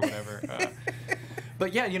tuxedo or whatever.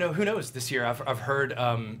 But yeah, who knows this year? I've heard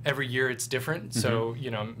every year it's different, so,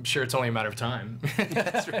 I'm sure it's only a matter of time.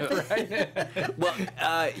 That's right. Well,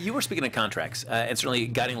 you were speaking of contracts, and certainly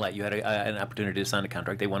Guiding Light, you had an opportunity to sign a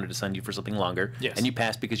contract. They wanted to sign you for something longer, yes. and you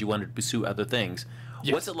passed because you wanted to pursue other things.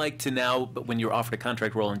 Yes. What's it like to now, when you're offered a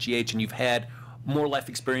contract role in GH and you've had more life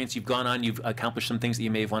experience, you've gone on, you've accomplished some things that you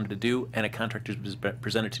may have wanted to do, and a contract is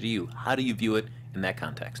presented to you? How do you view it in that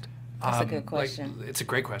context? That's a good question. It's a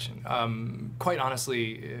great question. Quite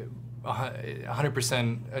honestly,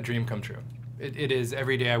 100% a dream come true. It is.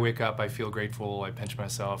 Every day I wake up, I feel grateful. I pinch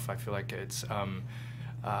myself. I feel like it's.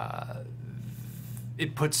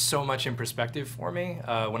 It puts so much in perspective for me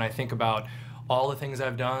when I think about all the things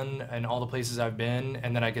I've done and all the places I've been,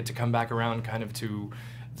 and then I get to come back around kind of to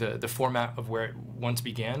the format of where it once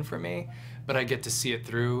began for me, but I get to see it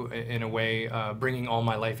through in a way, bringing all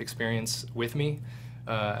my life experience with me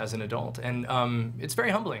as an adult. And it's very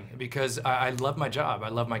humbling because I love my job. I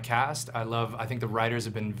love my cast. I think the writers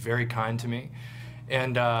have been very kind to me.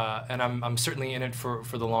 And I'm certainly in it for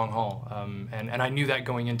the long haul, and I knew that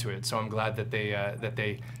going into it. So I'm glad that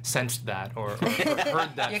they sensed that or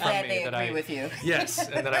heard that You're from glad me. they that agree I, with you. Yes,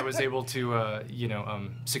 and that I was able to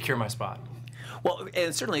secure my spot. Well,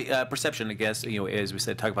 and certainly perception, I guess, as we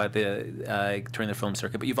said, talk about the touring the film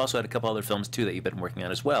circuit, but you've also had a couple other films too that you've been working on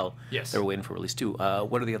as well. Yes. That we're waiting for release too.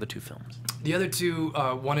 What are the other two films? The other two,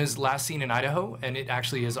 one is Last Seen in Idaho, and it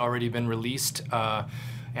actually has already been released.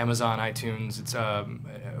 Amazon, iTunes. It's a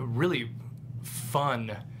really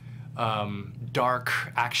fun, dark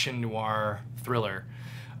action noir thriller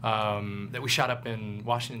that we shot up in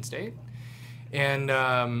Washington State, and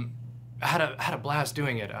I had a blast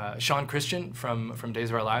doing it. Sean Christian from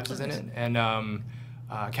Days of Our Lives is in it, and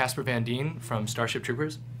Casper Van Dien from Starship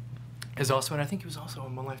Troopers is also in. I think he was also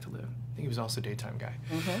in One Life to Live. I think he was also a daytime guy.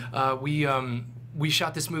 Mm-hmm. We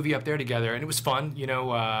shot this movie up there together, and it was fun.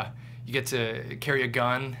 You get to carry a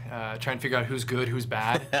gun, try and figure out who's good, who's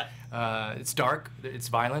bad. It's dark, it's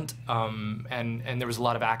violent, and there was a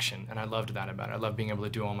lot of action, and I loved that about it. I love being able to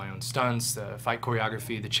do all my own stunts, the fight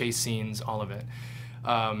choreography, the chase scenes, all of it.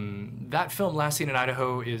 That film, Last Seen in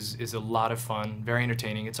Idaho, is a lot of fun, very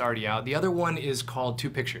entertaining. It's already out. The other one is called Two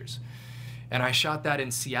Pictures, and I shot that in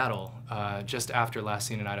Seattle just after Last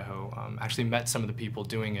Seen in Idaho. Actually met some of the people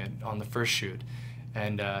doing it on the first shoot.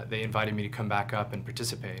 And they invited me to come back up and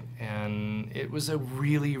participate. And it was a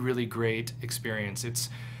really, really great experience. It's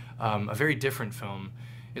a very different film.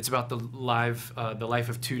 It's about the life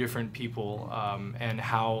of two different people and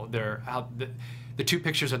how the two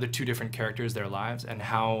pictures are the two different characters, their lives, and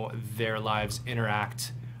how their lives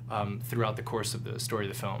interact throughout the course of the story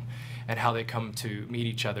of the film, and how they come to meet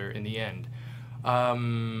each other in the end.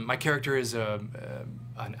 My character is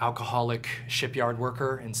an alcoholic shipyard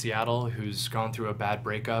worker in Seattle who's gone through a bad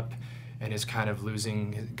breakup and is kind of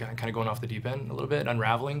going off the deep end a little bit,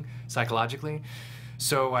 unraveling psychologically.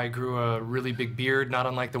 So I grew a really big beard, not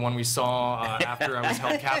unlike the one we saw after I was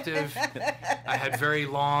held captive. I had very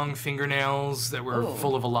long fingernails that were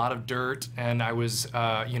full of a lot of dirt, and I was,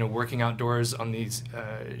 working outdoors on these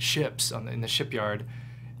ships in the shipyard,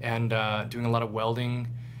 and doing a lot of welding,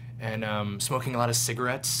 and smoking a lot of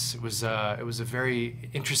cigarettes. It was a very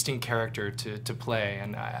interesting character to play,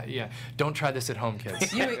 and yeah, don't try this at home,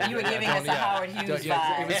 kids. You were giving us a Howard Hughes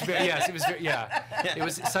vibe. It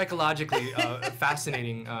was psychologically a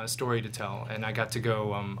fascinating story to tell, and I got to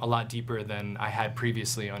go a lot deeper than I had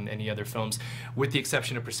previously on any other films, with the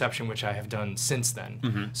exception of Perception, which I have done since then.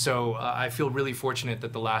 Mm-hmm. So I feel really fortunate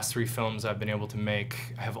that the last three films I've been able to make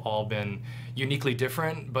have all been uniquely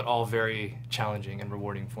different, but all very challenging and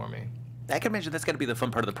rewarding for me. I can imagine that's got to be the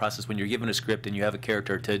fun part of the process when you're given a script and you have a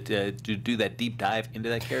character to do that deep dive into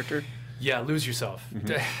that character. Yeah, lose yourself.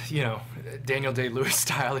 Mm-hmm. Daniel Day-Lewis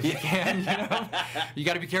style if you can. You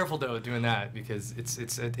got to be careful though doing that because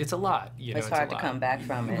it's a lot. It's hard to come back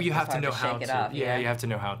from it. You have to know how to. Yeah, you have to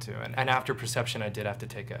know how to. And after Perception, I did have to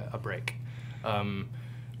take a break.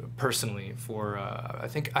 Personally, for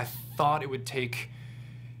I thought it would take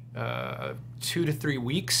 2 to 3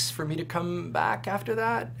 weeks for me to come back after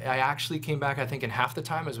that. I actually came back, I think, in half the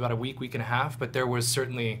time. It was about a week and a half, but there was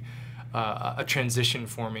certainly a transition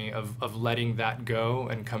for me of letting that go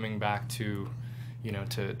and coming back to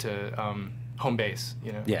home base,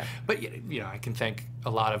 Yeah. But, I can thank a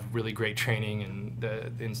lot of really great training and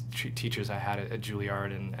the teachers I had at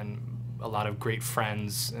Juilliard and a lot of great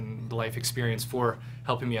friends and the life experience for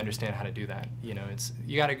helping me understand how to do that. It's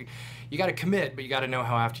you gotta commit, but you gotta know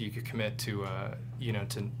how after you could commit to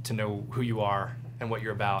to know who you are and what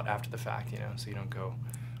you're about after the fact, you know, so you don't go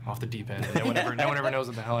off the deep end. And no one ever knows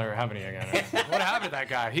what the hell ever happened again. What happened to that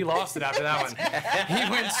guy? He lost it after that one. He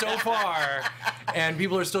went so far, and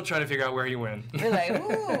people are still trying to figure out where he went. We're like,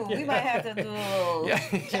 ooh, we might have to do a little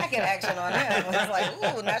jacket action on him. It's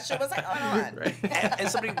like, ooh, not sure what's going on. Right.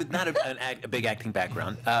 As somebody with not a big acting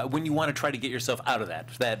background, when you want to try to get yourself out of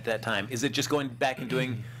that time, is it just going back and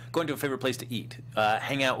going to a favorite place to eat,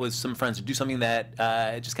 hang out with some friends, or do something that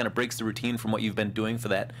just kind of breaks the routine from what you've been doing for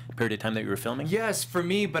that period of time that you were filming? Yes, for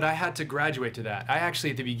me, but I had to graduate to that. I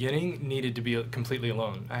actually, at the beginning, needed to be completely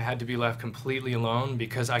alone. I had to be left completely alone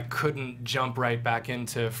because I couldn't jump right back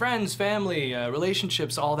into friends, family,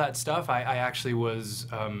 relationships, all that stuff. I actually was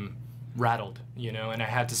rattled, you know, and I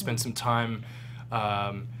had to spend some time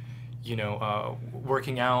you know,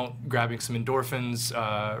 working out, grabbing some endorphins,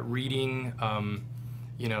 reading,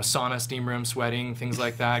 you know, sauna, steam room, sweating, things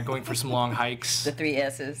like that, going for some long hikes. The 3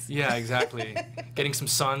 S's. Yeah, exactly. Getting some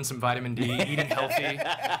sun, some vitamin D, eating healthy.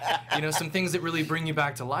 You know, some things that really bring you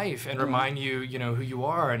back to life and remind you, you know, who you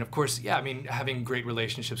are. And of course, yeah, I mean, having great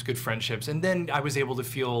relationships, good friendships. And then I was able to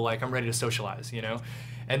feel like I'm ready to socialize, you know.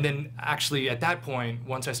 And then actually at that point,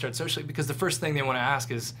 once I start socializing, because the first thing they want to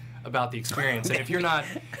ask is about the experience. And if you're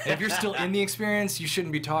still in the experience, you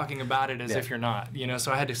shouldn't be talking about it as if you're not, you know.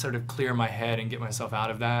 So I had to sort of clear my head and get myself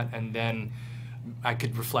out of that, and then I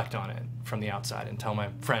could reflect on it from the outside and tell my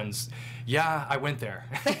friends, yeah, I went there.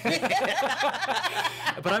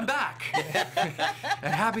 But I'm back.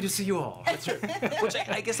 And happy to see you all. That's right. Which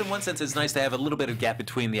I guess in one sense it's nice to have a little bit of gap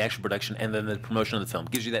between the actual production and then the promotion of the film.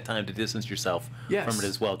 Gives you that time to distance yourself from it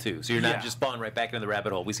as well, too. So you're not just falling right back into the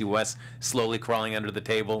rabbit hole. We see Wes slowly crawling under the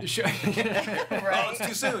table. Sure. Right. Oh, it's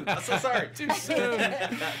too soon. I'm so sorry. Too soon.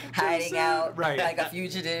 Hiding out Right. like a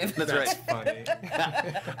fugitive. That's right. Funny.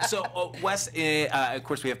 So, Wes, of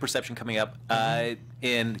course, we have Perception coming up.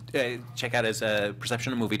 Check out his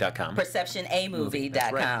perceptionamovie.com.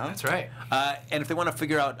 PerceptionAmovie.com. That's right. And if they want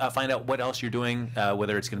to find out what else you're doing,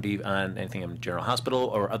 whether it's going to be on anything in General Hospital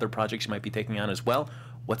or other projects you might be taking on as well,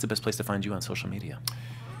 what's the best place to find you on social media?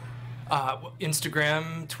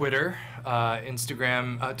 Instagram, Twitter.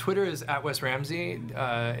 Twitter is at Wes Ramsey.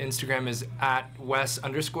 Instagram is at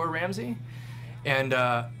Wes_Ramsey. And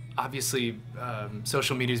obviously,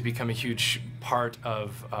 social media has become a huge part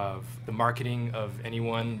of the marketing of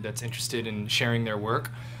anyone that's interested in sharing their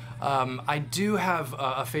work. I do have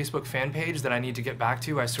a Facebook fan page that I need to get back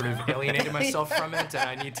to. I sort of alienated myself from it, and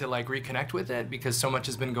I need to like reconnect with it because so much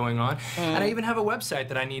has been going on. And I even have a website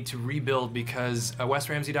that I need to rebuild because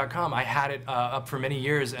WesRamsey.com, I had it up for many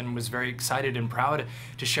years and was very excited and proud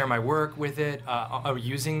to share my work with it,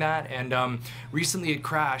 using that. And recently it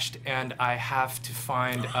crashed, and I have to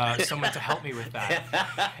find someone to help me with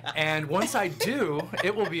that. And once I do,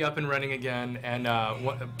 it will be up and running again. And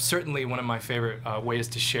certainly one of my favorite ways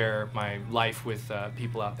to share my life with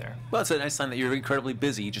people out there. Well, it's a nice sign that you're incredibly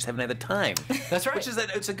busy. You just haven't had the time. That's right. Which is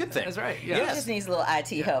it's a good thing. That's right. Yeah. He just needs a little IT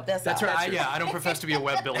help. That's all. right. I don't profess to be a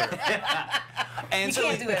web builder. And you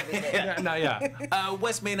can't do everything. No, yeah.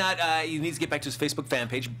 Wes may not, he needs to get back to his Facebook fan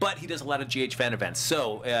page, but he does a lot of GH fan events.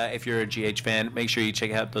 So if you're a GH fan, make sure you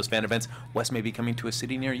check out those fan events. Wes may be coming to a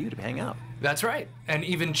city near you to hang out. That's right. And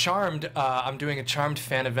even Charmed, I'm doing a Charmed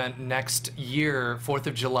fan event next year, 4th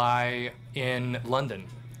of July in London.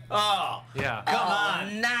 Oh, yeah. Come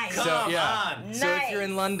on. Nice. Come on. Nice. So if you're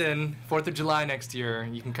in London, 4th of July next year,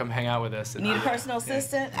 you can come hang out with us. You need a personal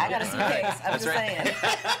assistant? I got a suitcase. I'm just saying.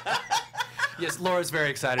 Yes, Laura's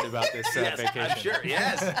very excited about this vacation. I'm sure,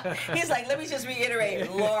 yes. He's like, let me just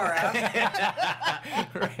reiterate, Laura.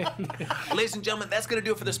 Ladies and gentlemen, that's going to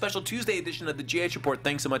do it for the special Tuesday edition of the GH Report.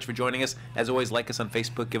 Thanks so much for joining us. As always, like us on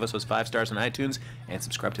Facebook, give us those 5 stars on iTunes, and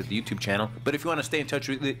subscribe to the YouTube channel. But if you want to stay in touch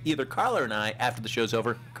with either Carla or I after the show's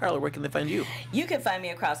over, Carla, where can they find you? You can find me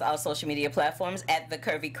across all social media platforms at The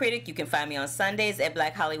Curvy Critic. You can find me on Sundays at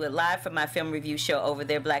Black Hollywood Live for my film review show over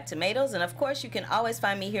there, Black Tomatoes. And of course, you can always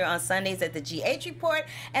find me here on Sundays at the GH Report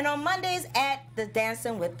and on Mondays at the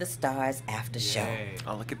Dancing with the Stars after show.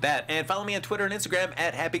 Oh, look at that. And follow me on Twitter and Instagram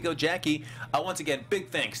at HappyGoJackie. Once again, big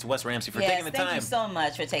thanks to Wes Ramsey for taking the time. Thank you so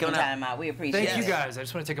much for taking time out. We appreciate it. Thank you guys. I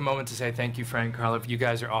just want to take a moment to say thank you, Frank, Carla. You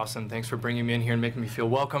guys are awesome. Thanks for bringing me in here and making me feel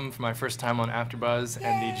welcome for my first time on AfterBuzz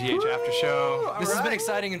and the GH After Show. This has been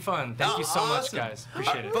exciting and fun. Thank you so much, guys.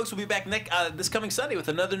 Appreciate it. Folks, we'll be back this coming Sunday with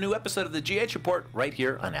another new episode of the GH Report right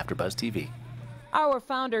here on AfterBuzz TV. Our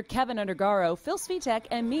founder, Kevin Undergaro, Phil Svitek,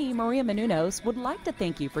 and me, Maria Menounos, would like to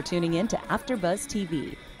thank you for tuning in to AfterBuzz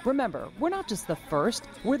TV. Remember, we're not just the first,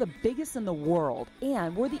 we're the biggest in the world,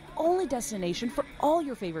 and we're the only destination for all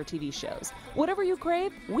your favorite TV shows. Whatever you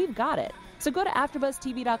crave, we've got it. So go to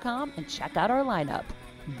AfterBuzzTV.com and check out our lineup.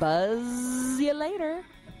 Buzz you later.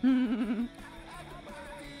 The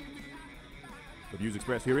views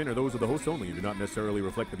expressed herein are those of the hosts only and do not necessarily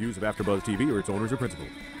reflect the views of AfterBuzz TV or its owners or principals.